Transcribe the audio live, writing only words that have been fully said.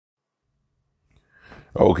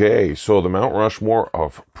Okay, so the Mount Rushmore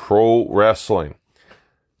of pro wrestling.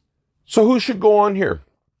 So who should go on here?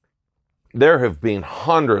 There have been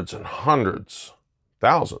hundreds and hundreds,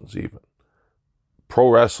 thousands even, pro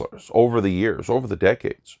wrestlers over the years, over the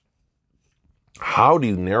decades. How do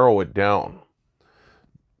you narrow it down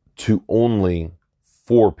to only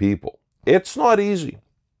four people? It's not easy.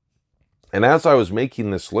 And as I was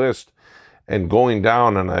making this list and going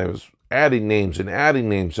down and I was adding names, and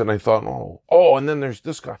I thought, and then there's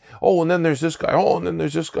this guy. Oh, and then there's this guy. Oh, and then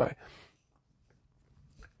there's this guy.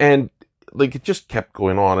 And like it just kept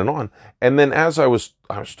going on and on. And then as I was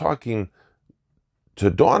talking to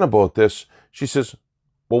Dawn about this, she says,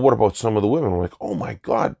 well, what about some of the women? I'm like, oh my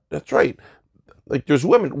God, that's right. Like there's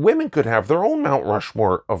women. Women could have their own Mount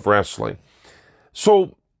Rushmore of wrestling.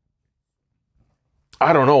 So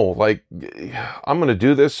I don't know. Like I'm going to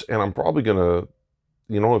do this, and I'm probably going to,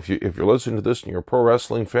 if you're listening to this and you're a pro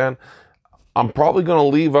wrestling fan, I'm probably going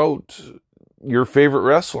to leave out your favorite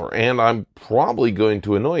wrestler, and I'm probably going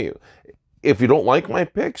to annoy you. If you don't like my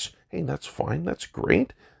picks, hey, that's fine. That's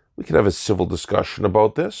great. We could have a civil discussion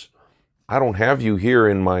about this. I don't have you here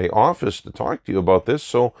in my office to talk to you about this,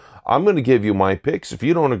 so I'm going to give you my picks. If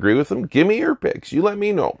you don't agree with them, give me your picks. You let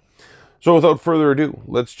me know. So without further ado,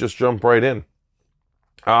 let's just jump right in.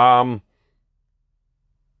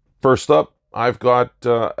 First up, I've got,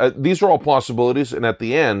 these are all possibilities, and at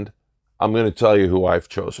the end, I'm going to tell you who I've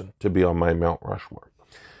chosen to be on my Mount Rushmore.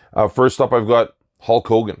 First up, I've got Hulk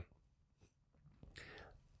Hogan.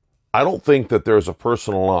 I don't think that there's a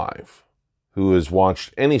person alive who has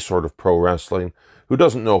watched any sort of pro wrestling who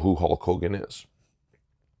doesn't know who Hulk Hogan is.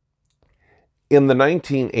 In the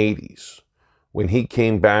 1980s, when he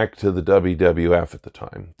came back to the WWF at the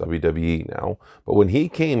time, WWE now, but when he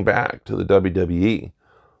came back to the WWE,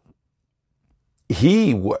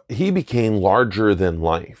 he became larger than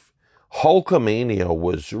life. Hulkamania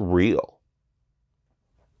was real.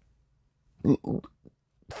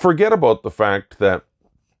 Forget about the fact that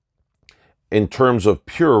in terms of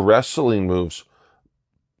pure wrestling moves,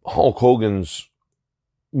 Hulk Hogan's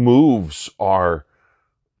moves are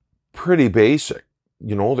pretty basic.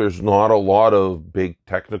 There's not a lot of big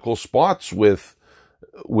technical spots with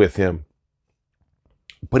him.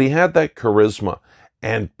 But he had that charisma,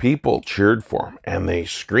 and people cheered for him, and they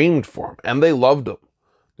screamed for him, and they loved him.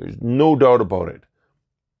 There's no doubt about it.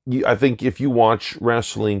 I think if you watch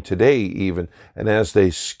wrestling today even, and as they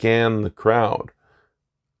scan the crowd,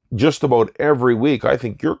 just about every week, I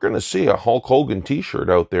think you're going to see a Hulk Hogan t-shirt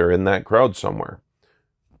out there in that crowd somewhere.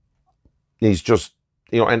 He's just,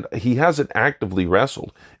 and he hasn't actively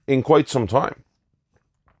wrestled in quite some time.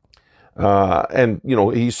 And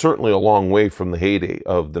he's certainly a long way from the heyday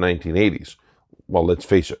of the 1980s. Well, let's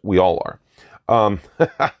face it, we all are.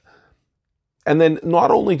 And then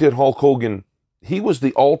not only did Hulk Hogan, he was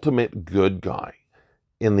the ultimate good guy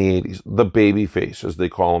in the 80s, the baby face, as they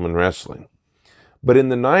call him in wrestling. But in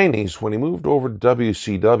the 90s, when he moved over to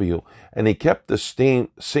WCW and he kept the same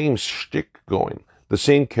shtick going, the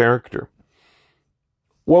same character,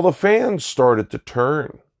 well, the fans started to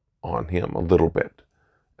turn on him a little bit.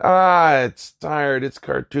 It's tired, it's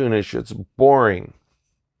cartoonish, it's boring.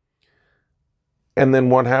 And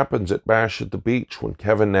then what happens at Bash at the Beach when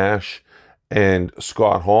Kevin Nash and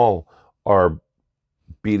Scott Hall are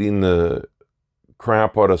beating the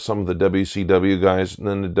crap out of some of the WCW guys, and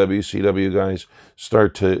then the WCW guys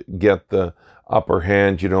start to get the upper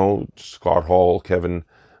hand, Scott Hall, Kevin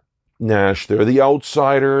Nash, they're the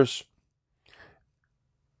outsiders.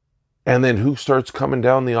 And then who starts coming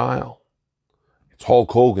down the aisle? It's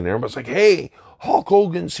Hulk Hogan. Everybody's like, hey, Hulk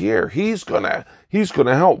Hogan's here. He's gonna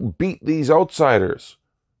help beat these outsiders.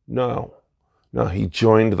 No, he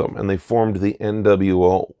joined them, and they formed the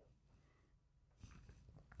NWO,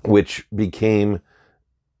 which became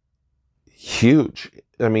huge.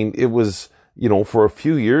 I mean, it was, for a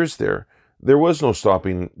few years there was no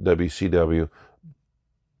stopping WCW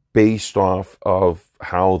based off of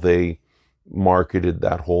how they marketed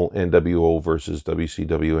that whole NWO versus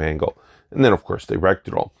WCW angle. And then, of course, they wrecked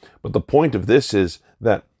it all. But the point of this is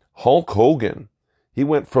that Hulk Hogan, he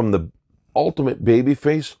went from the ultimate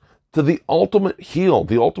babyface to the ultimate heel,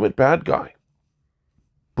 the ultimate bad guy.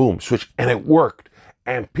 Boom, switch. And it worked.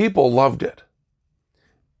 And people loved it.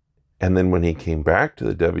 And then when he came back to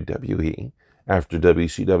the WWE, after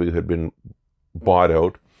WCW had been bought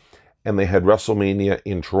out, and they had WrestleMania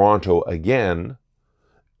in Toronto again,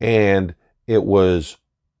 and it was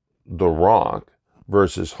The Rock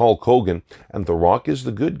versus Hulk Hogan, and The Rock is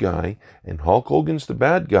the good guy, and Hulk Hogan's the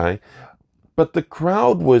bad guy, but the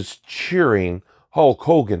crowd was cheering Hulk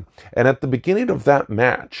Hogan. And at the beginning of that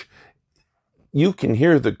match, you can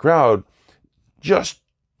hear the crowd just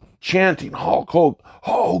chanting Hulk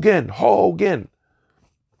Hogan, Hogan.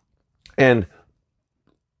 And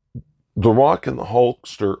The Rock and the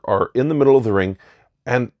Hulkster are in the middle of the ring,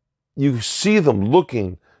 and you see them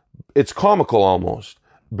looking, it's comical almost,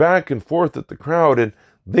 back and forth at the crowd, and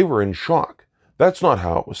they were in shock. That's not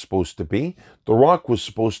how it was supposed to be. The Rock was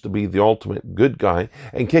supposed to be the ultimate good guy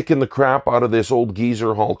and kicking the crap out of this old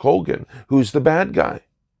geezer Hulk Hogan, who's the bad guy.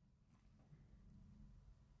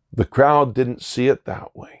 The crowd didn't see it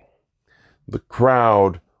that way. The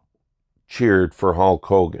crowd cheered for Hulk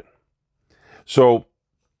Hogan. So,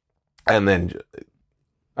 and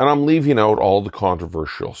I'm leaving out all the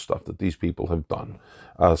controversial stuff that these people have done.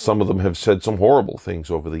 Some of them have said some horrible things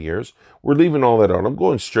over the years. We're leaving all that out. I'm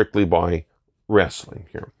going strictly by wrestling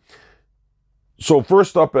here. So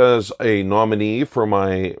first up as a nominee for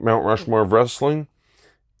my Mount Rushmore of wrestling,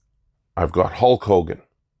 I've got Hulk Hogan.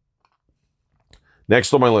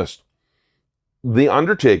 Next on my list, The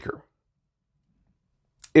Undertaker.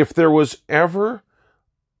 If there was ever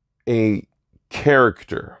a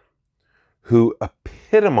character who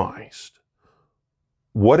epitomized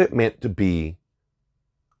what it meant to be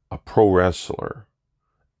a pro wrestler,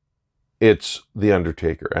 it's The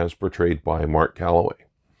Undertaker, as portrayed by Mark Calaway.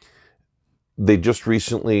 They just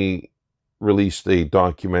recently released a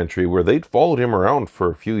documentary where they'd followed him around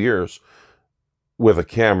for a few years with a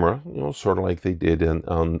camera, sort of like they did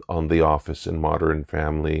on The Office and Modern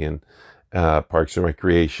Family and Parks and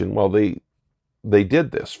Recreation. Well, they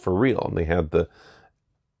did this for real, and they had the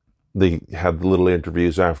little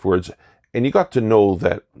interviews afterwards, and you got to know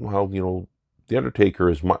that, The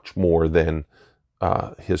Undertaker is much more than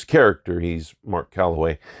his character. He's Mark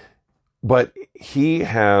Calaway, but he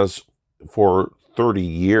has, for 30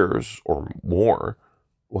 years or more,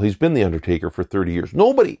 he's been The Undertaker for 30 years.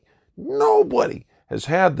 Nobody has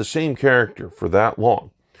had the same character for that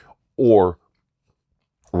long or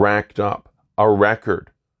racked up a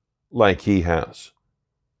record like he has.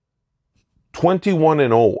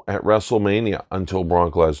 21-0 at WrestleMania until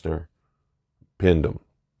Brock Lesnar pinned him,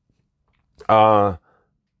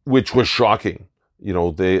 which was shocking.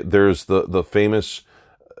 There's the famous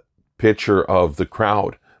picture of the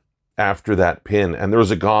crowd after that pin, and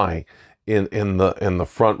there's a guy in the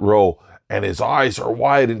front row, and his eyes are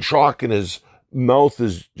wide in shock, and his mouth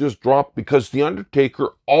is just dropped because The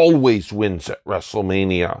Undertaker always wins at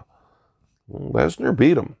WrestleMania. Lesnar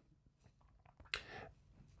beat him.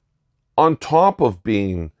 On top of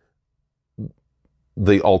being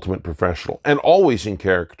the ultimate professional and always in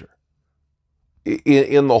character,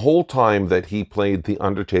 in the whole time that he played the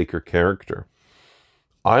Undertaker character,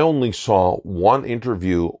 I only saw one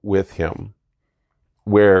interview with him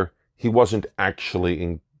where he wasn't actually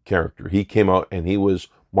in character. He came out and he was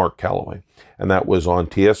Mark Calaway, and that was on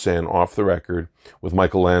TSN, Off the Record, with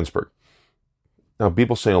Michael Landsberg. Now,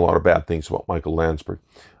 people say a lot of bad things about Michael Landsberg,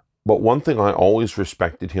 but one thing I always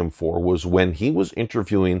respected him for was when he was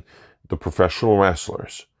interviewing the professional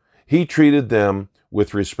wrestlers, he treated them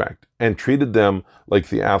with respect and treated them like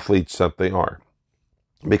the athletes that they are.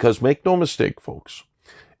 Because make no mistake, folks,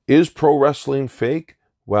 is pro wrestling fake?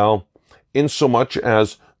 Well, in so much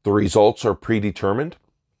as the results are predetermined,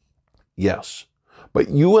 yes. But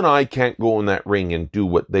you and I can't go in that ring and do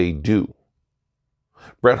what they do.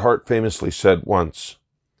 Bret Hart famously said once,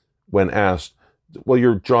 when asked, well,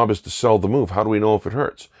 your job is to sell the move. How do we know if it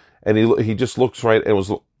hurts? And he just looks right, and it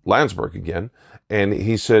was Landsberg again, and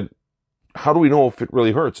he said, how do we know if it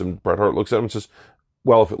really hurts? And Bret Hart looks at him and says,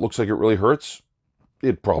 well, if it looks like it really hurts,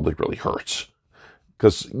 it probably really hurts.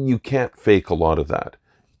 Because you can't fake a lot of that.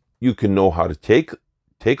 You can know how to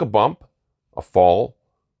take a bump, a fall,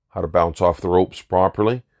 how to bounce off the ropes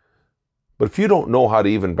properly. But if you don't know how to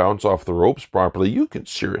even bounce off the ropes properly, you can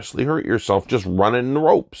seriously hurt yourself just running the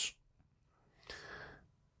ropes.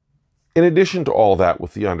 In addition to all that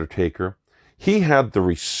with The Undertaker, he had the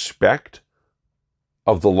respect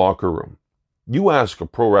of the locker room. You ask a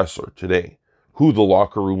pro wrestler today who the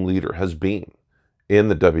locker room leader has been in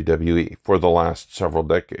the WWE for the last several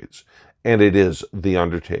decades, and it is The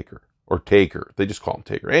Undertaker, or Taker. They just call him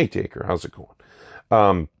Taker. Hey, Taker, how's it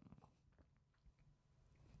going?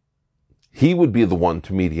 He would be the one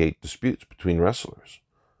to mediate disputes between wrestlers.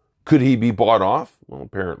 Could he be bought off? Well,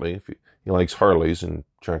 apparently, if he likes Harleys and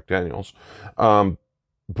Jack Daniels.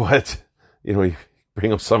 But, you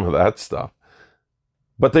bring up some of that stuff.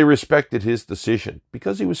 But they respected his decision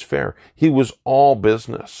because he was fair. He was all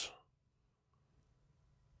business.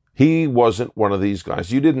 He wasn't one of these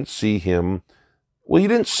guys. You didn't see him. Well, you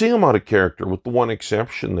didn't see him out of character, with the one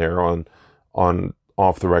exception there on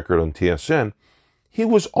Off the Record on TSN. He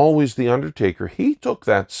was always The Undertaker. He took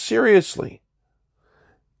that seriously.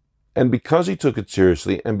 And because he took it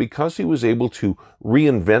seriously, and because he was able to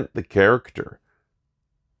reinvent the character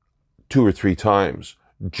 2 or 3 times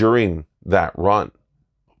during that run,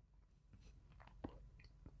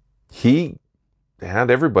 he had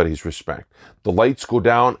everybody's respect. The lights go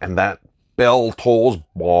down and that bell tolls,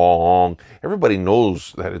 bong. Everybody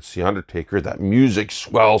knows that it's The Undertaker. That music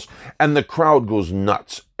swells and the crowd goes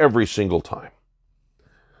nuts every single time.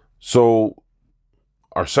 So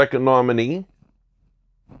our second nominee,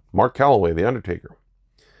 Mark Calaway, The Undertaker.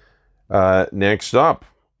 Next up,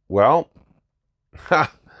 well,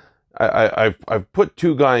 I've put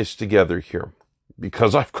two guys together here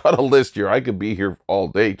because I've got a list here. I could be here all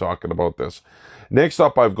day talking about this. Next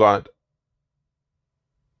up, I've got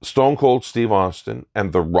Stone Cold Steve Austin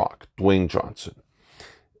and The Rock, Dwayne Johnson.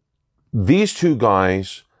 These two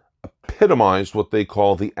guys epitomized what they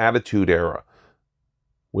call the Attitude Era,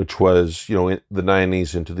 which was, in the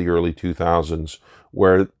 90s into the early 2000s,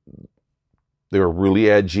 where they were really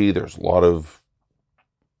edgy. There's a lot of,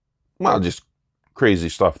 just crazy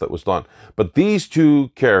stuff that was done. But these two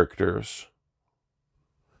characters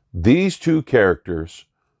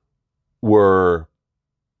were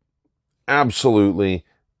absolutely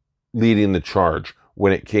leading the charge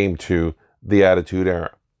when it came to the Attitude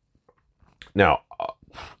Era. Now,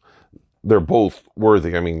 they're both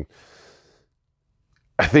worthy. I mean,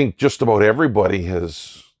 I think just about everybody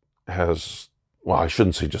has, well, I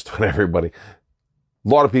shouldn't say just about everybody. A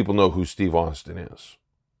lot of people know who Steve Austin is.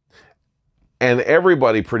 And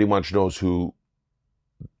everybody pretty much knows who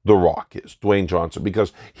The Rock is, Dwayne Johnson,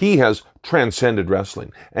 because he has transcended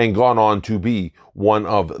wrestling and gone on to be one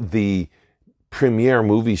of the premier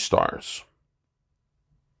movie stars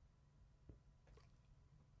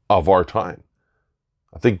of our time.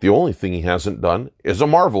 I think the only thing he hasn't done is a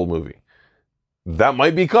Marvel movie. That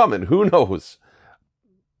might be coming. Who knows?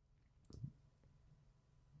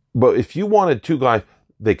 But if you wanted two guys,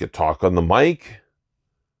 they could talk on the mic.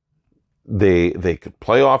 They could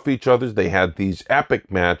play off each other. They had these epic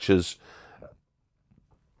matches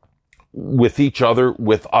with each other,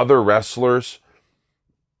 with other wrestlers.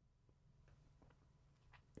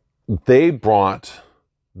 They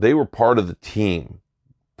were part of the team,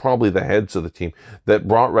 probably the heads of the team, that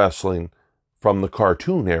brought wrestling from the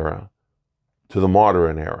cartoon era to the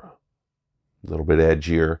modern era. A little bit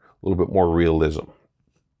edgier, a little bit more realism.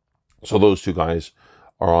 So those two guys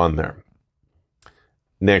are on there.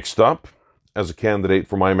 Next up, as a candidate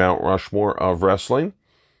for my Mount Rushmore of wrestling,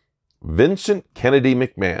 Vincent Kennedy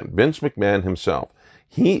McMahon. Vince McMahon himself.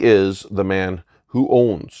 He is the man who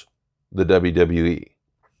owns the WWE.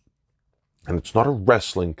 And it's not a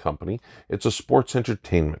wrestling company. It's a sports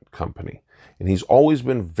entertainment company. And he's always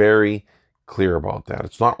been very clear about that.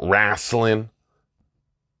 It's not wrestling.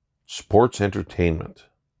 Sports entertainment.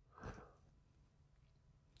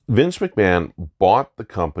 Vince McMahon bought the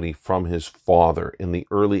company from his father in the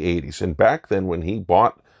early 80s. And back then when he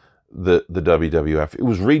bought the WWF, it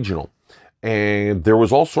was regional. And there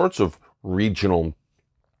was all sorts of regional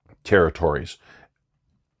territories.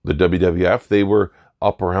 The WWF, they were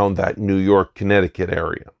up around that New York, Connecticut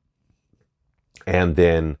area. And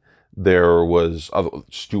then there was,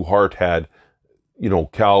 Stu Hart had,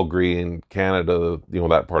 Calgary in Canada,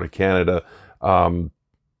 that part of Canada. AWA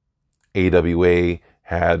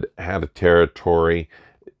had a territory.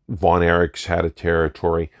 Von Erichs had a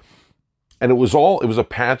territory. And it was a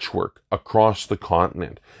patchwork across the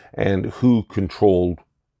continent and who controlled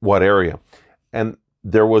what area. And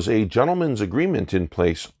there was a gentleman's agreement in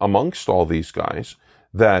place amongst all these guys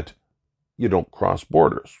that you don't cross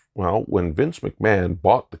borders. Well, when Vince McMahon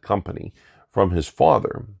bought the company from his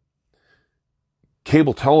father,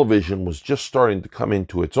 cable television was just starting to come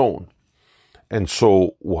into its own. And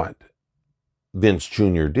so what Vince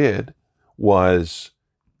Jr. did was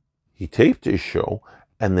he taped his show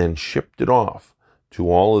and then shipped it off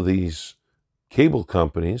to all of these cable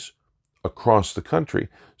companies across the country.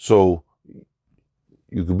 So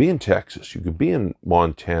you could be in Texas, you could be in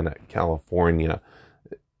Montana, California,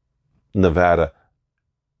 Nevada,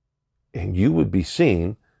 and you would be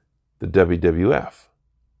seeing the WWF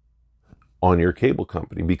on your cable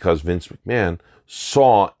company because Vince McMahon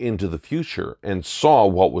saw into the future and saw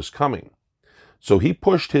what was coming. So he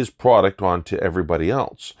pushed his product on to everybody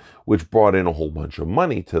else, which brought in a whole bunch of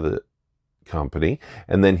money to the company.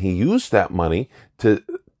 And then he used that money to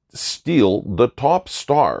steal the top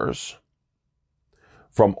stars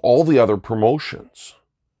from all the other promotions.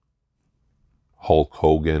 Hulk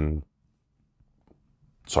Hogan,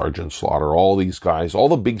 Sergeant Slaughter, all these guys, all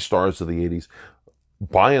the big stars of the 80s,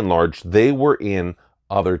 by and large, they were in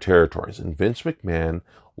other territories. And Vince McMahon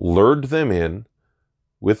lured them in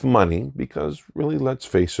with money, because really, let's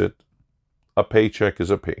face it, a paycheck is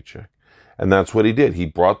a paycheck. And that's what he did. He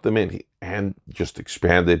brought them in and just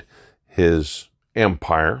expanded his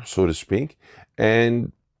empire, so to speak,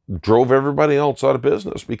 and drove everybody else out of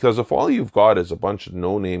business. Because if all you've got is a bunch of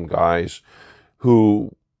no-name guys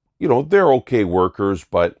who, they're okay workers,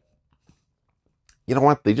 but you know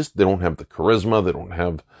what? They don't have the charisma. They don't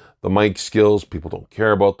have the mic skills. People don't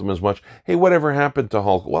care about them as much. Hey, whatever happened to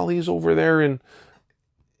Hulk? Well, he's over there in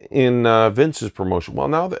Vince's promotion. Well,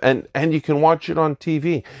 now, and you can watch it on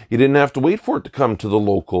TV. You didn't have to wait for it to come to the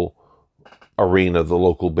local arena, the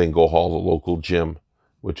local bingo hall, the local gym,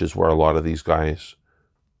 which is where a lot of these guys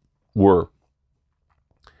were.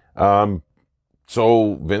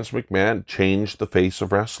 So Vince McMahon changed the face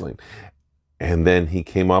of wrestling. And then he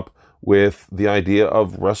came up with the idea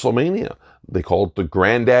of WrestleMania. They call it the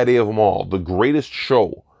granddaddy of them all, the greatest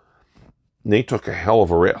show. And they took a hell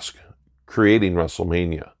of a risk creating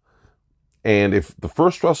WrestleMania. And if the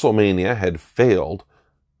first WrestleMania had failed,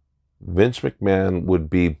 Vince McMahon would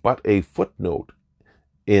be but a footnote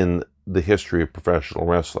in the history of professional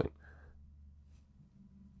wrestling.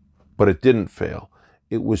 But it didn't fail.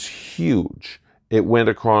 It was huge. It went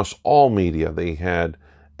across all media. He had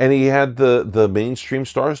the mainstream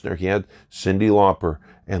stars there. He had Cyndi Lauper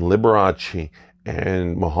and Liberace,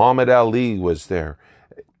 and Muhammad Ali was there.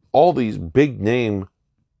 All these big name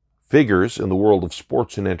figures in the world of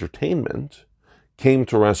sports and entertainment came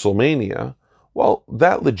to WrestleMania. Well,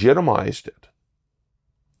 that legitimized it.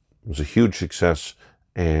 It was a huge success,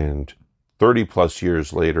 and 30 plus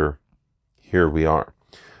years later, here we are.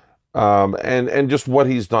 And just what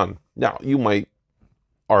he's done. Now, you might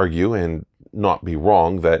argue and not be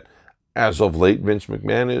wrong that as of late, Vince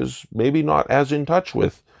McMahon is maybe not as in touch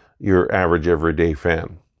with your average everyday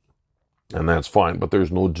fan. And that's fine, but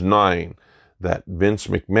there's no denying that Vince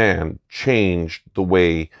McMahon changed the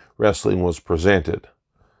way wrestling was presented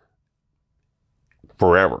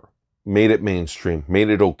forever. Made it mainstream, made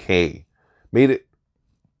it okay, made it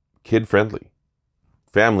kid-friendly,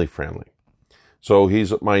 family-friendly. So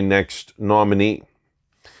he's my next nominee.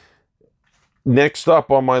 Next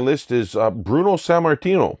up on my list is Bruno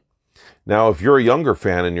Sammartino. Now, if you're a younger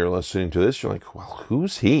fan and you're listening to this, you're like, well,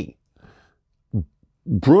 who's he?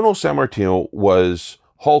 Bruno Sammartino was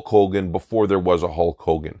Hulk Hogan before there was a Hulk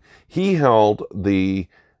Hogan. He held the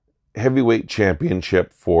heavyweight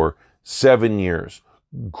championship for 7 years.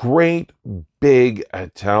 Great, big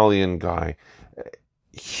Italian guy.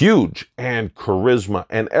 Huge and charisma,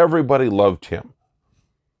 and everybody loved him.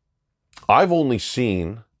 I've only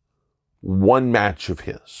seen one match of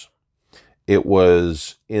his. It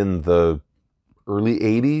was in the early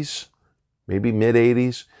 80s, maybe mid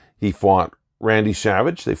 80s. He fought Randy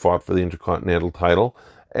Savage. They fought for the Intercontinental title.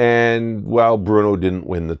 And, well, Bruno didn't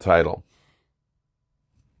win the title.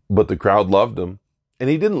 But the crowd loved him. And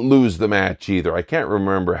he didn't lose the match either. I can't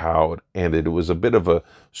remember how it ended. It was a bit of a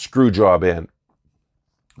screw job end.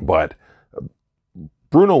 But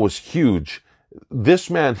Bruno was huge. This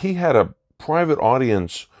man, he had a private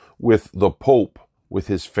audience with the Pope, with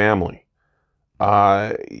his family.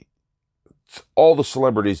 All the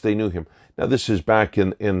celebrities, they knew him. Now, this is back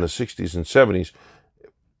in the 60s and 70s.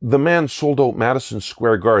 The man sold out Madison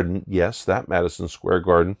Square Garden. Yes, that Madison Square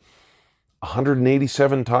Garden.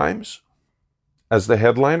 187 times as the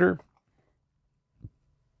headliner.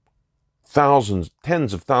 Thousands,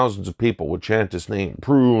 tens of thousands of people would chant his name.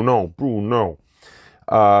 Bruno, Bruno.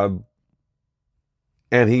 And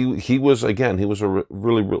he was a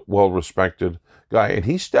really well-respected guy.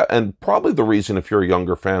 And and probably the reason, if you're a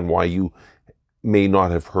younger fan, why you may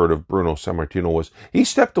not have heard of Bruno Sammartino was he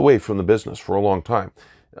stepped away from the business for a long time.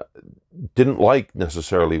 Didn't like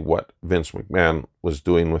necessarily what Vince McMahon was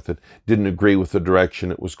doing with it. Didn't agree with the direction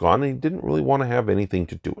it was gone. And he didn't really want to have anything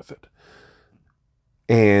to do with it.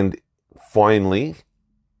 And finally,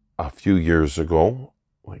 a few years ago,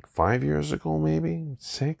 like 5 years ago, maybe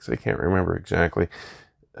 6, I can't remember exactly,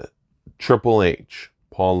 Triple H,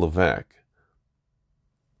 Paul Levesque,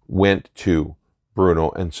 went to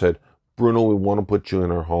Bruno and said, Bruno, we want to put you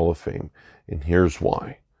in our Hall of Fame, and here's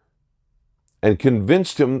why. And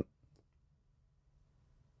convinced him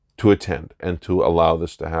to attend and to allow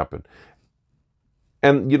this to happen.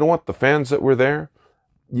 And you know what? The fans that were there,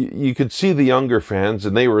 you could see the younger fans,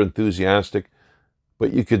 and they were enthusiastic,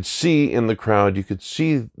 but you could see in the crowd, you could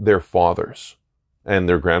see their fathers and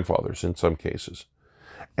their grandfathers in some cases.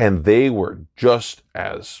 And they were just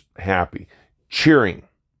as happy, cheering.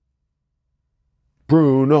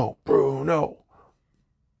 Bruno, Bruno.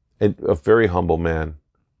 And a very humble man.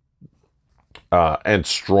 And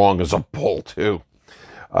strong as a bull, too.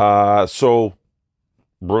 So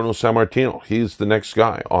Bruno Sammartino. He's the next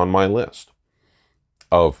guy on my list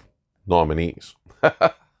of nominees.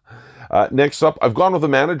 Next up, I've gone with a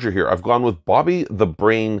manager here. I've gone with Bobby the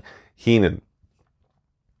Brain Heenan.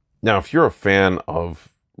 Now, if you're a fan of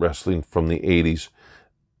wrestling from the 80s,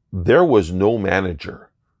 there was no manager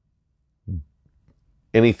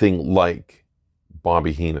anything like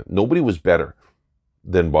Bobby Heenan. Nobody was better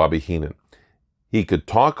than Bobby Heenan. He could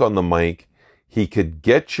talk on the mic. He could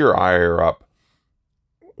get your ire up.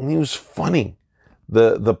 And he was funny.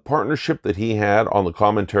 The partnership that he had on the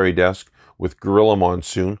commentary desk with Gorilla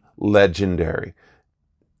Monsoon, legendary.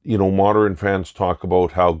 You know, modern fans talk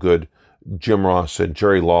about how good Jim Ross and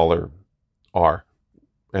Jerry Lawler are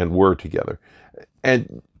and were together.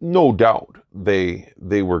 And no doubt they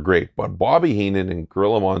were great. But Bobby Heenan and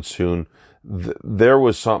Gorilla Monsoon, there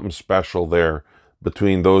was something special there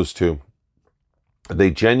between those two. They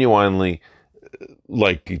genuinely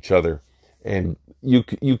liked each other. And you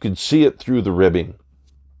could see it through the ribbing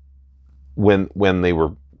when they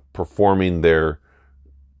were performing their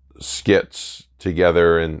skits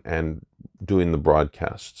together and doing the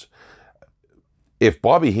broadcasts. If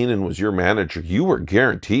Bobby Heenan was your manager, you were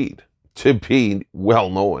guaranteed to be well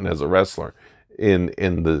known as a wrestler in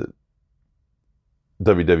the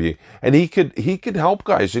WWE. And he could help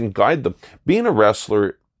guys and guide them. Being a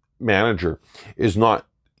wrestler manager is not,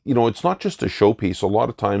 it's not just a showpiece. A lot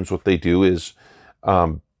of times what they do is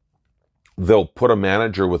they'll put a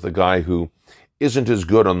manager with a guy who isn't as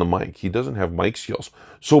good on the mic. He doesn't have mic skills.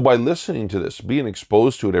 So by listening to this, being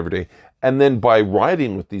exposed to it every day, and then by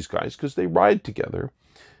riding with these guys, because they ride together,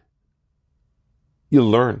 you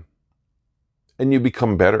learn and you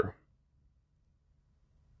become better.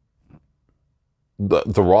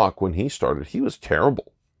 The Rock, when he started, he was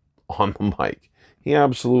terrible on the mic. He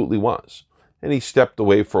absolutely was. And he stepped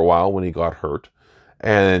away for a while when he got hurt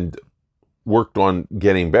and worked on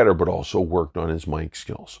getting better, but also worked on his mic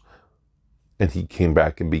skills. And he came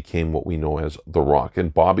back and became what we know as The Rock.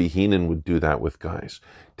 And Bobby Heenan would do that with guys.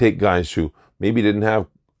 Take guys who maybe didn't have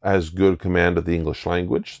as good command of the English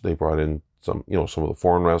language. They brought in some of the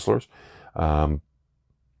foreign wrestlers. But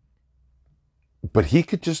he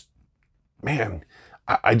could just,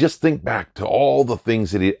 I just think back to all the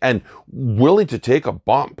things that and willing to take a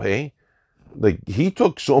bump, eh? Like, he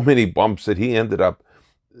took so many bumps that he ended up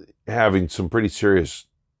having some pretty serious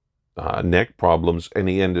neck problems, and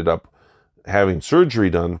he ended up having surgery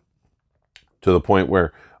done to the point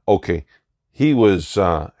where, he was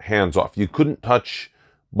hands off. You couldn't touch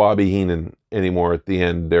Bobby Heenan anymore at the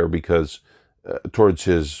end there because towards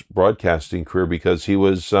his broadcasting career, because he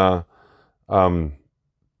was one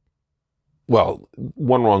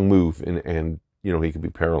wrong move and he could be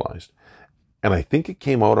paralyzed. And I think it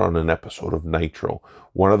came out on an episode of Nitro.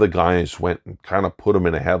 One of the guys went and kind of put him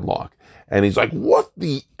in a headlock. And he's like, "What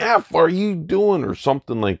the F are you doing?" or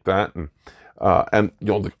something like that. And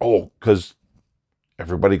because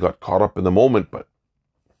everybody got caught up in the moment. But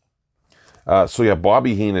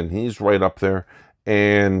Bobby Heenan, he's right up there.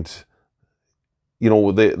 And, the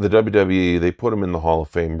WWE, they put him in the Hall of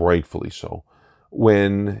Fame, rightfully so.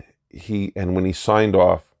 When he signed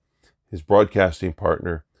off, his broadcasting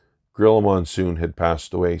partner, Gorilla Monsoon, had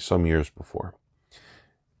passed away some years before.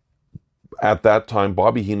 At that time,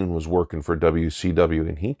 Bobby Heenan was working for WCW,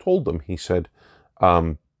 and he told them, he said,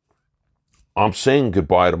 "I'm saying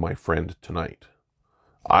goodbye to my friend tonight.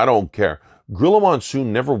 I don't care." Gorilla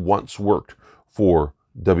Monsoon never once worked for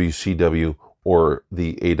WCW or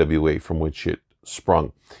the AWA from which it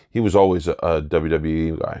sprung. He was always a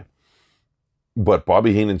WWE guy. But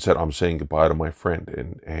Bobby Heenan said, "I'm saying goodbye to my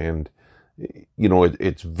friend." And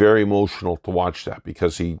it's very emotional to watch that,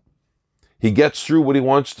 because he gets through what he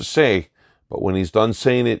wants to say, but when he's done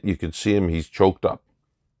saying it, you can see him, he's choked up.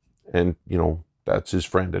 And, that's his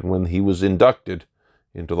friend. And when he was inducted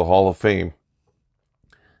into the Hall of Fame,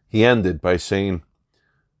 he ended by saying,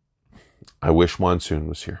 "I wish Monsoon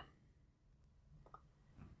was here."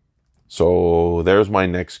 So there's my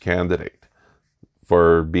next candidate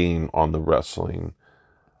for being on the wrestling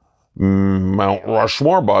Mount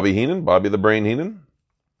Rushmore. Bobby Heenan, Bobby the Brain Heenan.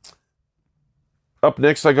 Up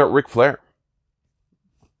next, I got Ric Flair.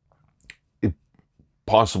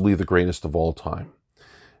 Possibly the greatest of all time.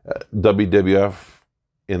 WWF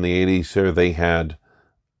in the 80s here, they had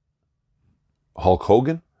Hulk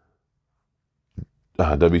Hogan,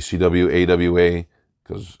 WCW, AWA,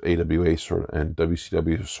 because AWA and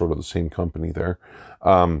WCW is sort of the same company there.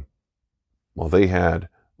 They had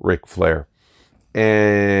Ric Flair.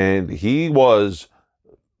 And he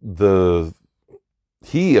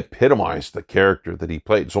epitomized the character that he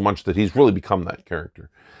played so much that he's really become that character.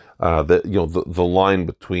 The line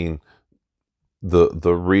between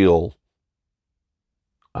the real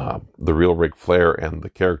Ric Flair and the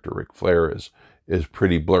character Ric Flair is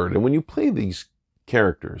pretty blurred. And when you play these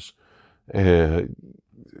characters day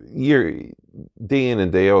in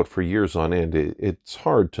and day out for years on end, it's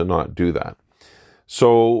hard to not do that.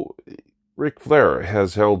 So Ric Flair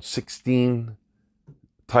has held 16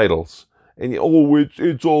 titles, and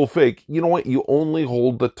it's all fake. You know what? You only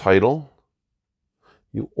hold the title.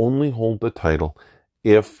 You only hold the title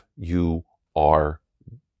if you are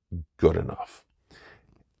good enough.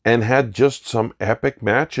 And had just some epic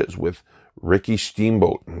matches with Ricky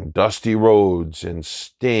Steamboat and Dusty Rhodes and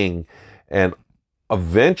Sting, and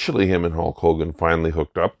eventually him and Hulk Hogan finally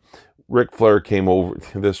hooked up. Ric Flair came over.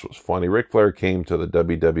 This was funny. Ric Flair came to the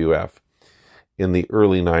WWF in the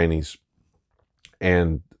early 90s,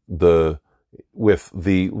 and with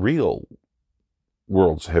the real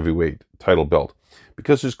world's heavyweight title belt,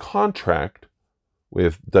 because his contract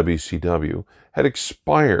with WCW had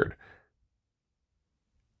expired.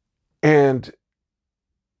 And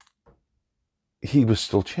he was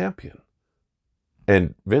still champion.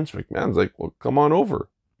 And Vince McMahon's like, well, come on over.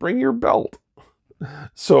 Bring your belt.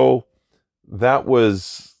 So that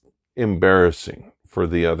was embarrassing for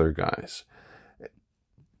the other guys.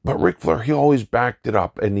 But Ric Flair, he always backed it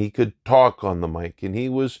up, and he could talk on the mic, and he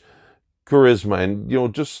was charisma,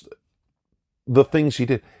 and, just the things he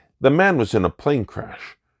did. The man was in a plane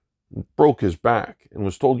crash, broke his back, and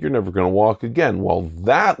was told, you're never going to walk again. Well,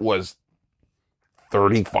 that was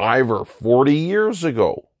 35 or 40 years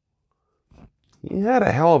ago. He had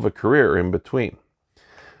a hell of a career in between.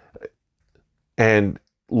 And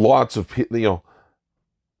lots of people,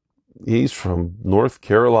 he's from North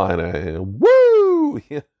Carolina. Woo!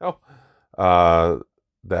 That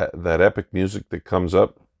epic music that comes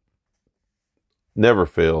up never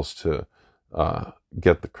fails to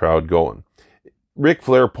get the crowd going. Ric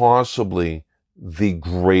Flair, possibly the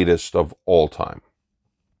greatest of all time.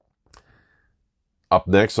 Up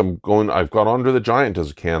next, I've got Andre the Giant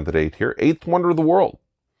as a candidate here. 8th wonder of the world.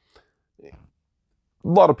 A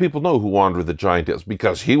lot of people know who Andre the Giant is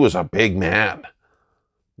because he was a big man.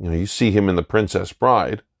 You see him in The Princess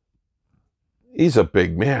Bride. He's a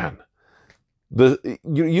big man.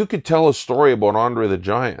 You could tell a story about Andre the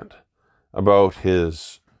Giant, about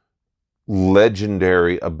his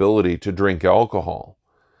legendary ability to drink alcohol.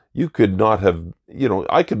 You could not have,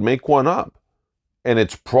 I could make one up, and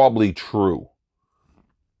it's probably true.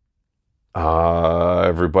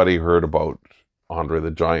 Everybody heard about Andre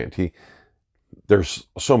the Giant. There's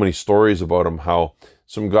so many stories about him, how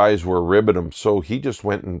some guys were ribbing him, so he just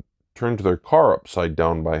went and turned their car upside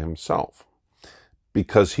down by himself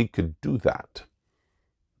because he could do that.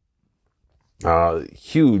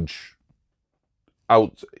 Huge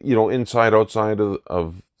inside, outside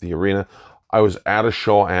of the arena. I was at a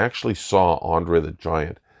show. I actually saw Andre the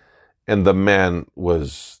Giant, and the man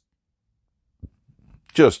was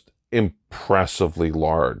just impressively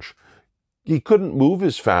large. He couldn't move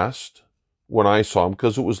as fast when I saw him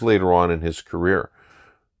because it was later on in his career.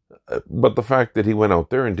 But the fact that he went out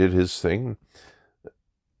there and did his thing,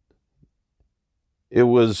 it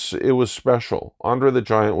was special. Andre the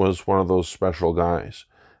Giant was one of those special guys.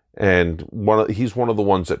 And he's one of the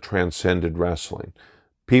ones that transcended wrestling.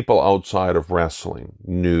 People outside of wrestling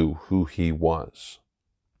knew who he was.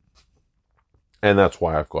 And that's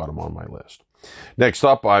why I've got him on my list. Next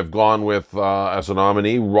up, I've gone with, as a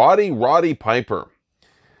nominee, Roddy Piper.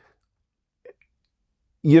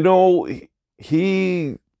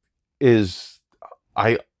 He is,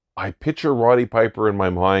 I picture Roddy Piper in my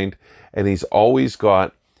mind, and he's always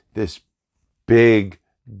got this big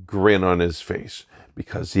grin on his face.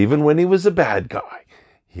 Because even when he was a bad guy,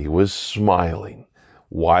 he was smiling.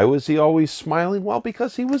 Why was he always smiling? Well,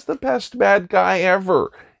 because he was the best bad guy ever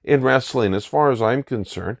in wrestling, as far as I'm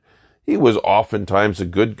concerned. He was oftentimes a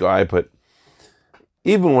good guy, but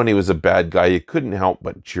even when he was a bad guy, you couldn't help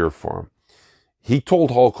but cheer for him. He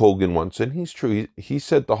told Hulk Hogan once, and he's true, he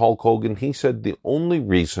said to Hulk Hogan, he said, the only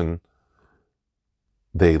reason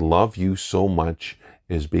they love you so much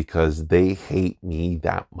is because they hate me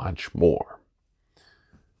that much more.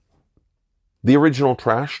 The original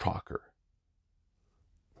trash talker.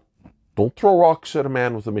 Don't throw rocks at a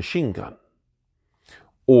man with a machine gun.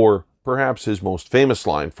 Or perhaps his most famous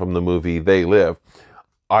line from the movie They Live,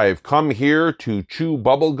 I've come here to chew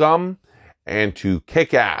bubble gum and to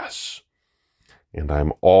kick ass. And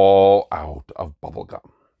I'm all out of bubble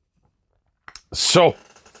gum. So,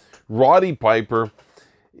 Roddy Piper,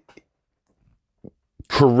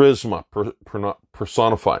 charisma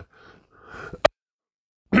personified.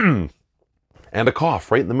 And a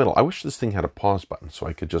cough right in the middle. I wish this thing had a pause button so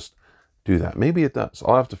I could just do that. Maybe it does.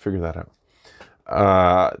 I'll have to figure that out.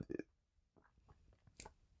 uh,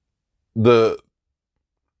 the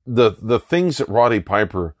the things that Roddy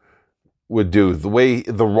Piper would do, the way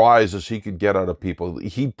the rises he could get out of people,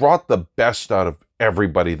 he brought the best out of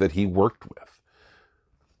everybody that he worked with,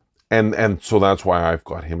 and so that's why I've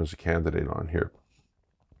got him as a candidate on here.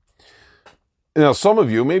 Now, some of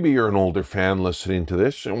you, maybe you're an older fan listening to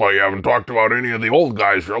this, and well, you haven't talked about any of the old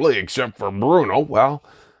guys really, except for Bruno. Well,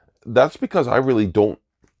 that's because I really don't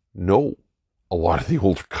know a lot of the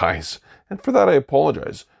older guys, and for that I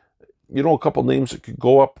apologize. You know, a couple names that could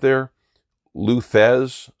go up there: Lou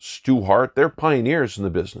Thesz, Stu Hart. They're pioneers in the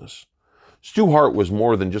business. Stu Hart was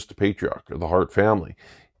more than just a patriarch of the Hart family.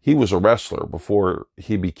 He was a wrestler before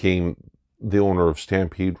he became the owner of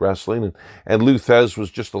Stampede Wrestling, and Lou Thesz was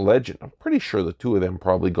just a legend. I'm pretty sure the two of them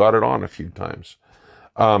probably got it on a few times.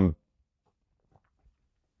 But,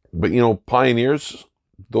 you know, pioneers,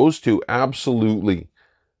 those two absolutely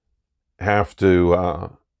have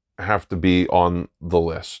to be on the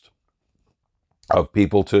list of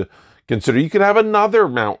people to consider. You could have another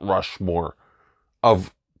Mount Rushmore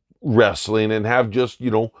of wrestling and have just, you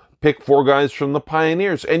know, pick 4 guys from the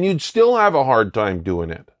pioneers, and you'd still have a hard time doing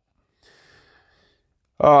it.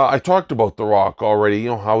 I talked about The Rock already, you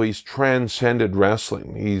know, how he's transcended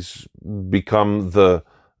wrestling. He's become the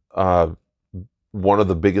one of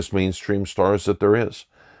the biggest mainstream stars that there is.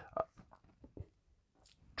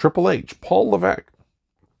 Triple H, Paul Levesque.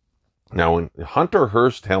 Now, in Hunter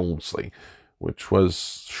Hearst Helmsley, which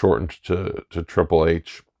was shortened to Triple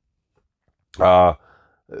H,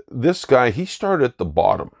 this guy, he started at the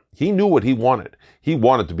bottom. He knew what he wanted. He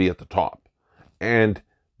wanted to be at the top. And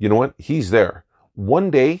you know what? He's there.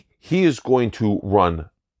 One day, he is going to run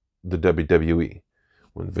the WWE.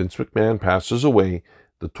 When Vince McMahon passes away,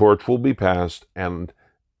 the torch will be passed, and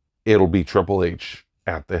it'll be Triple H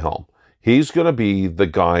at the helm. He's going to be the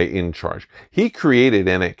guy in charge. He created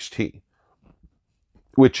NXT,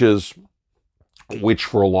 which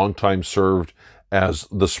for a long time served as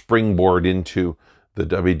the springboard into the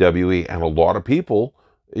WWE. And a lot of people,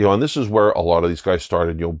 you know, and this is where a lot of these guys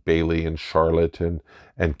started, you know, Bayley and Charlotte and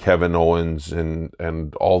Kevin Owens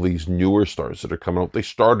and all these newer stars that are coming out. They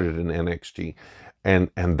started in NXT.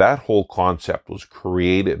 And that whole concept was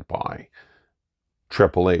created by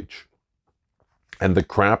Triple H. And the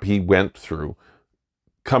crap he went through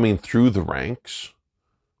coming through the ranks,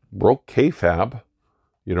 broke kayfabe,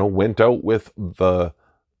 you know, went out with the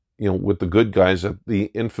good guys at the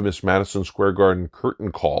infamous Madison Square Garden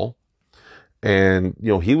curtain call. And,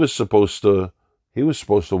 you know, he was supposed to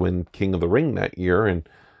win King of the Ring that year. And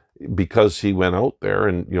because he went out there,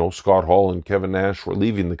 and, you know, Scott Hall and Kevin Nash were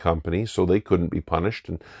leaving the company, so they couldn't be punished.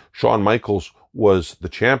 And Shawn Michaels was the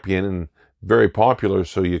champion and very popular,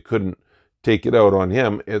 so you couldn't take it out on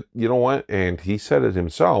him. You know what? And he said it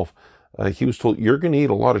himself. He was told, you're going to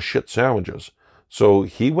eat a lot of shit sandwiches. So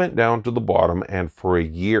he went down to the bottom, and for a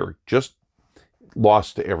year just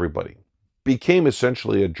lost to everybody. Became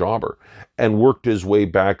essentially a jobber and worked his way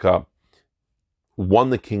back up. Won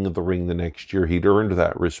the King of the Ring the next year. He'd earned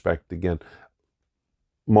that respect again.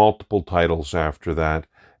 Multiple titles after that,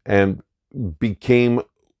 and became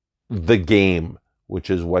the Game, which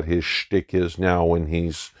is what his shtick is now when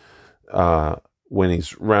he's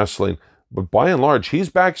wrestling. But by and large, he's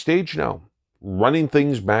backstage now, running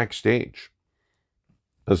things backstage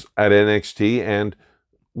at NXT and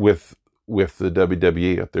with the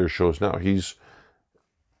WWE at their shows now. He's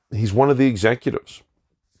one of the executives.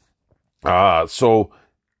 So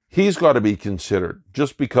he's got to be considered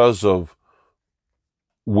just because of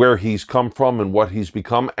where he's come from and what he's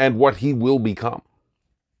become and what he will become.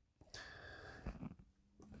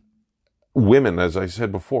 Women, as I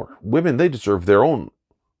said before, women, they deserve their own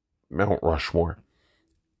Mount Rushmore.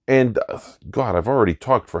 And God, I've already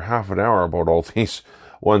talked for half an hour about all these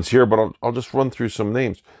ones here, but I'll just run through some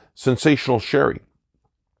names. Sensational Sherry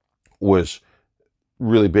was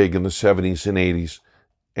really big in the 70s and 80s.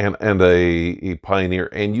 And a pioneer,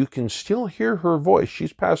 and you can still hear her voice.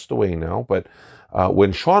 She's passed away now, but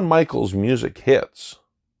when Shawn Michaels' music hits,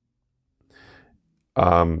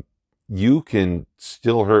 you can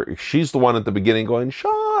still hear. She's the one at the beginning going,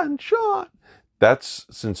 Shawn, Shawn. That's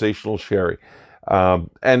Sensational Sherry,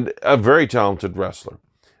 and a very talented wrestler.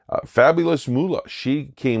 Fabulous Moolah.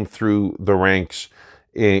 She came through the ranks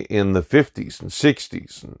in the 50s and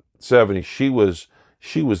 60s and 70s.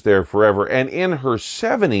 She was there forever, and in her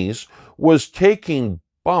 70s was taking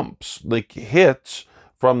bumps, like hits,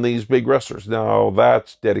 from these big wrestlers. Now,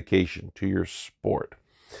 that's dedication to your sport.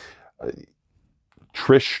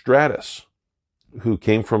 Trish Stratus, who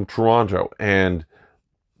came from Toronto and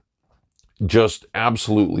just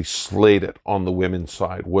absolutely slayed it on the women's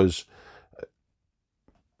side, was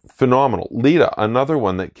phenomenal. Lita, another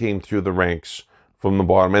one that came through the ranks from the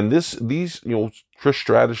bottom. And these, Trish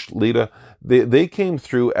Stratus, Lita, they came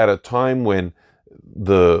through at a time when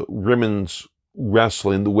the women's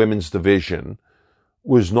wrestling, the women's division,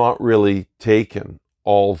 was not really taken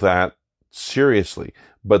all that seriously,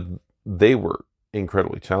 but they were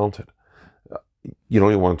incredibly talented.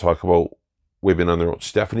 You want to talk about women on their own.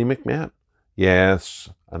 Stephanie McMahon. Yes,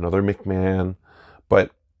 another McMahon.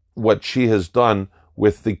 But what she has done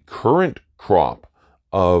with the current crop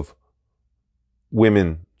of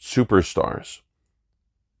women superstars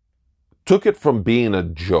took it from being a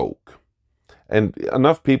joke. And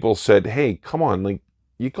enough people said, hey, come on,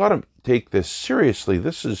 you got to take this seriously.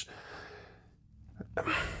 This is,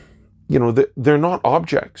 they're not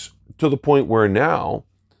objects, to the point where now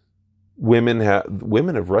women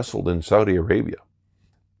have wrestled in Saudi Arabia.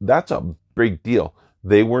 That's a big deal.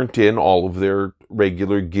 They weren't in all of their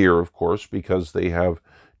regular gear, of course, because they have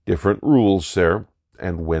different rules there.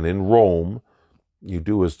 And when in Rome, you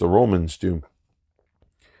do as the Romans do.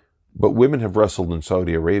 But women have wrestled in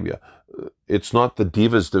Saudi Arabia. It's not the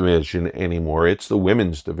Divas division anymore. It's the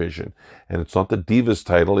women's division. And it's not the Divas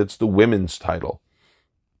title. It's the women's title.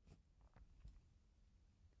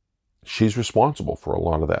 She's responsible for a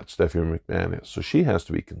lot of that, Stephanie McMahon is. So she has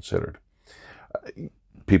to be considered.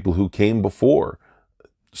 People who came before,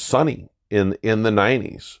 Sunny in the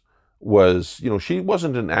 90s was, she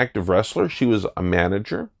wasn't an active wrestler. She was a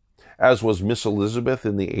manager, as was Miss Elizabeth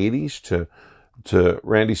in the 80s to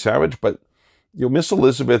Randy Savage. But, Miss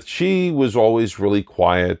Elizabeth, she was always really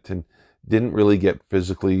quiet and didn't really get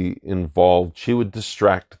physically involved. She would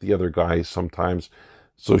distract the other guys sometimes.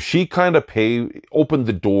 So she kind of opened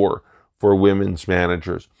the door for women's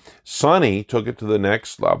managers. Sunny took it to the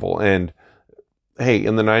next level. And hey,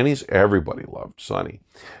 in the 90s, everybody loved Sunny.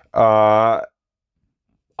 Other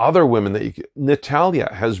women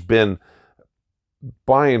Natalya has been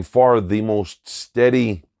by and far the most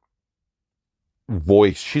steady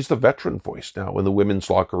voice. She's the veteran voice now in the women's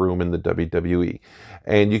locker room in the WWE.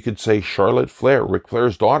 And you could say Charlotte Flair, Ric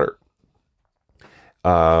Flair's daughter,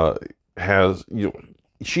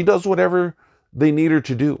 she does whatever they need her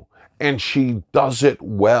to do. And she does it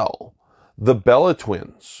well. The Bella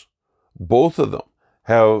Twins, both of them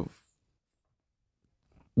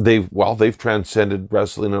they've transcended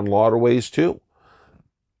wrestling in a lot of ways too.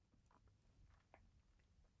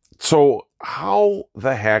 So how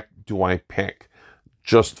the heck do I pick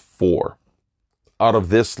just 4 out of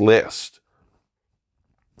this list?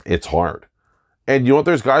 It's hard. And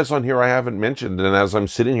there's guys on here I haven't mentioned. And as I'm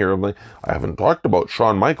sitting here, I'm like, I haven't talked about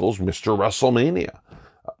Shawn Michaels, Mr. WrestleMania.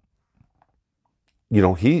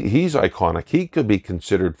 He's iconic. He could be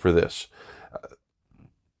considered for this.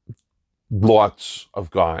 Lots of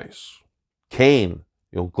guys. Kane,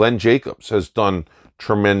 Glenn Jacobs has done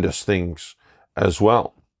tremendous things as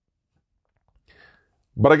well.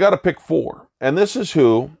 But I got to pick 4. And this is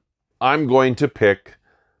who I'm going to pick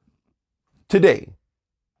today.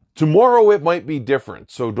 Tomorrow it might be different.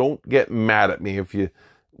 So don't get mad at me if you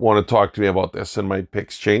want to talk to me about this and my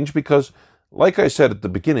picks change. Because like I said at the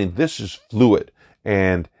beginning, this is fluid.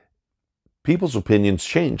 And people's opinions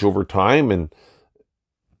change over time. And,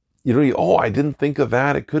 I didn't think of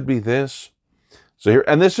that. It could be this. So here,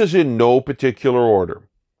 and this is in no particular order.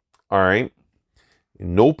 All right.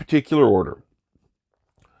 In no particular order.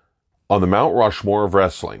 On the Mount Rushmore of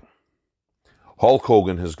wrestling, Hulk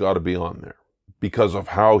Hogan has got to be on there because of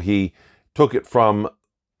how he took it from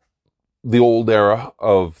the old era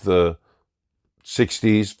of the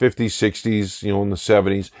 60s, 50s, 60s, in the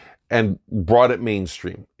 70s, and brought it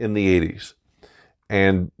mainstream in the 80s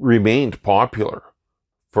and remained popular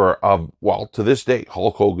for, to this day.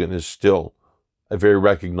 Hulk Hogan is still a very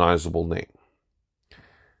recognizable name.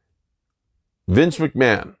 Vince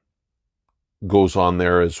McMahon goes on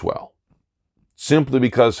there as well, simply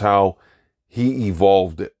because how he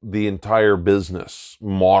evolved the entire business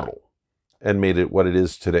model and made it what it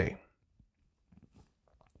is today.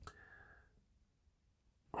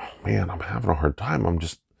 Man, I'm having a hard time.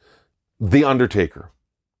 The Undertaker,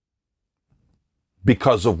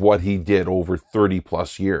 because of what he did over 30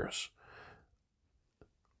 plus years.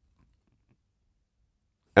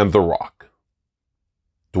 And The Rock,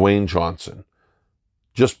 Dwayne Johnson,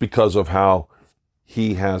 just because of how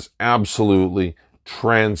he has absolutely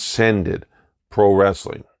transcended pro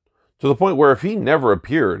wrestling to the point where if he never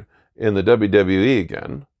appeared in the WWE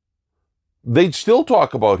again, they'd still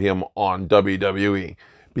talk about him on WWE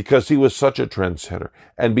because he was such a trendsetter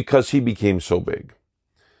and because he became so big.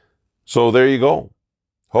 So there you go.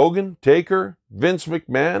 Hogan, Taker, Vince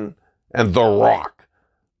McMahon, and The Rock.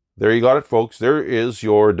 There you got it, folks. There is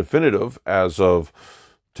your definitive, as of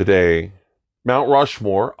today, Mount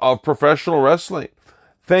Rushmore of professional wrestling.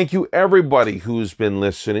 Thank you, everybody who's been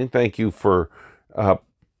listening. Thank you for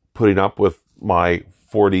putting up with my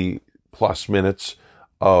 40 plus minutes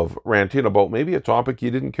of ranting about maybe a topic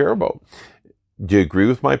you didn't care about. Do you agree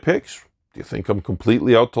with my picks? Do you think I'm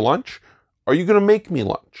completely out to lunch? Are you going to make me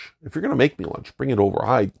lunch? If you're going to make me lunch, bring it over.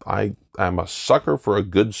 I am a sucker for a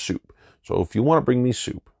good soup. So if you want to bring me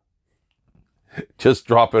soup, just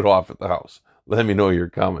drop it off at the house. Let me know you're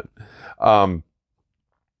coming. I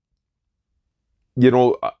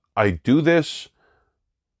do this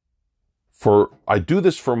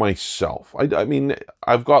for myself. I mean,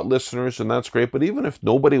 I've got listeners and that's great, but even if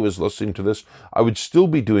nobody was listening to this, I would still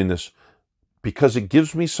be doing this because it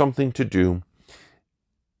gives me something to do.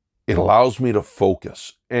 It allows me to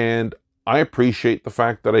focus. And I appreciate the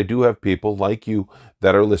fact that I do have people like you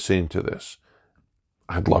that are listening to this.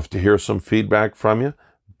 I'd love to hear some feedback from you.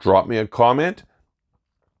 Drop me a comment,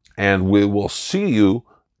 and we will see you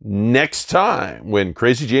next time when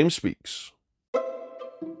Crazy James speaks.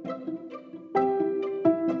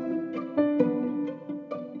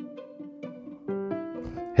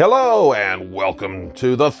 Hello and welcome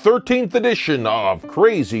to the 13th edition of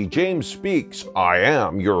Crazy James Speaks. I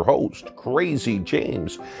am your host, Crazy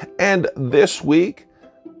James, and this week,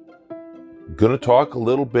 gonna talk a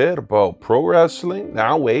little bit about pro wrestling.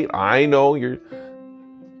 Now wait, I know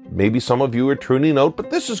maybe some of you are tuning out, but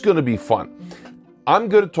this is gonna be fun. I'm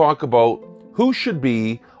gonna talk about who should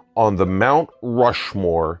be on the Mount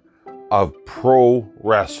Rushmore of pro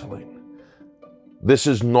wrestling. This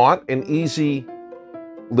is not an easy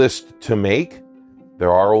list to make.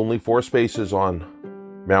 There are only 4 spaces on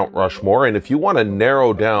Mount Rushmore, and if you want to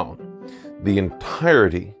narrow down the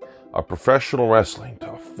entirety of professional wrestling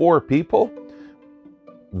to 4 people,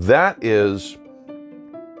 that is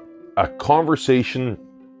a conversation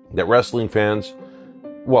that wrestling fans,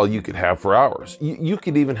 well, you could have for hours. You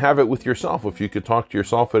could even have it with yourself if you could talk to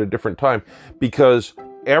yourself at a different time, because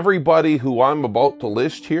everybody who I'm about to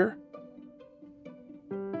list here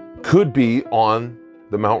could be on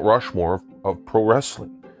the Mount Rushmore of pro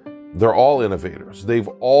wrestling. They're all innovators. They've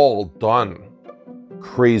all done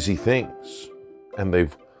crazy things, and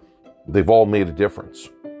they've all made a difference.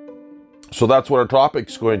 So that's what our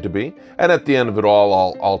topic's going to be. And at the end of it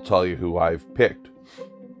all, I'll tell you who I've picked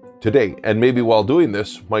today. And maybe while doing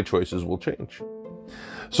this, my choices will change.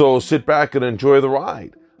 So sit back and enjoy the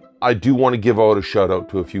ride. I do want to give out a shout out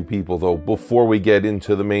to a few people though, before we get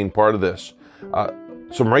into the main part of this.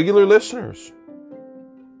 Some regular listeners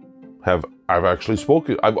I've actually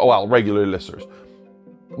spoken, regular listeners.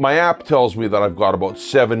 My app tells me that I've got about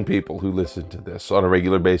 7 people who listen to this on a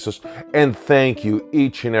regular basis. And thank you,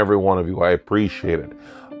 each and every one of you. I appreciate it.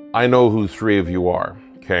 I know who 3 of you are,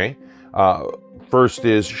 okay? First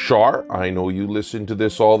is Shar. I know you listen to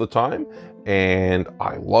this all the time. And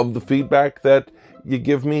I love the feedback that you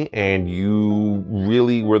give me. And you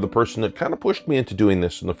really were the person that kind of pushed me into doing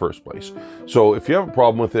this in the first place. So if you have a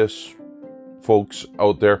problem with this, folks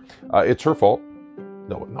out there, it's her fault.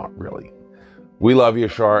 No, not really. We love you,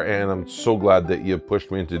 Shar, and I'm so glad that you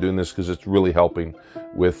pushed me into doing this because it's really helping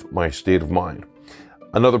with my state of mind.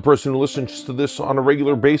 Another person who listens to this on a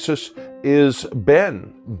regular basis is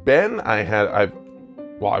Ben. Ben, I've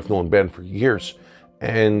known Ben for years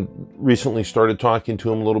and recently started talking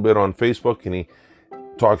to him a little bit on Facebook, and he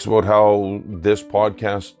talks about how this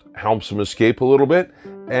podcast helps him escape a little bit.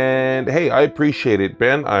 And hey, I appreciate it,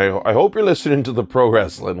 Ben. I hope you're listening to the pro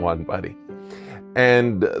wrestling one, buddy.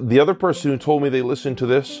 And the other person who told me they listened to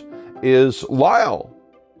this is Lyle.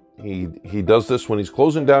 He does this when he's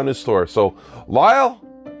closing down his store. So Lyle,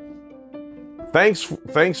 thanks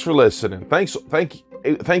for listening. Thank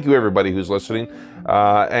you everybody who's listening.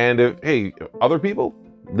 Hey, other people,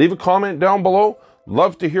 leave a comment down below.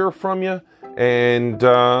 Love to hear from you. And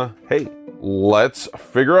hey, let's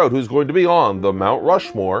figure out who's going to be on the Mount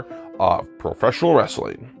Rushmore of professional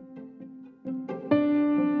wrestling.